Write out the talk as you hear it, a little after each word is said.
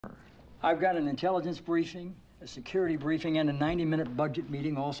I've got an intelligence briefing, a security briefing, and a 90-minute budget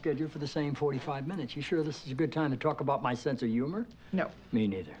meeting all scheduled for the same 45 minutes. You sure this is a good time to talk about my sense of humor? No. Me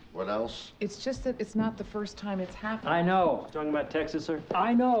neither. What else? It's just that it's not the first time it's happened. I know. Talking about Texas, sir?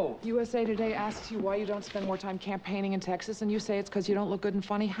 I know. USA Today asks you why you don't spend more time campaigning in Texas, and you say it's because you don't look good in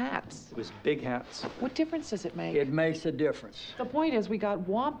funny hats. It was big hats. What difference does it make? It makes a difference. The point is we got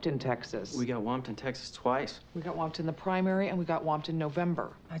whomped in Texas. We got whomped in Texas twice. We got whomped in the primary, and we got whomped in November.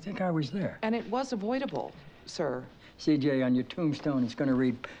 I think I was there. And it was avoidable, sir. CJ, on your tombstone, it's going to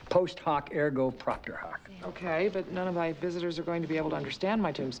read Post Hoc Ergo Proctor Hoc. Okay, but none of my visitors are going to be able to understand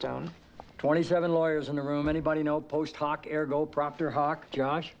my tombstone. 27 lawyers in the room. Anybody know Post Hoc Ergo Proctor Hoc?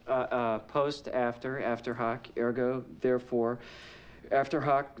 Josh? Post, after hoc, ergo, therefore, after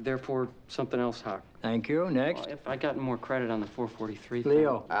hoc, therefore, something else hoc. Thank you. Next. Well, if I got more credit on the 443 thing.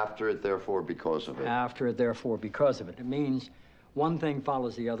 Leo. After it, therefore, because of it. After it, therefore, because of it. It means one thing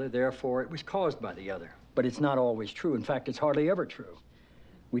follows the other, therefore it was caused by the other. But it's not always true. In fact, it's hardly ever true.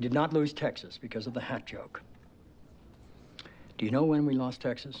 We did not lose Texas because of the hat joke. Do you know when we lost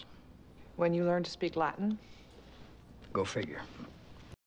Texas? When you learned to speak Latin? Go figure.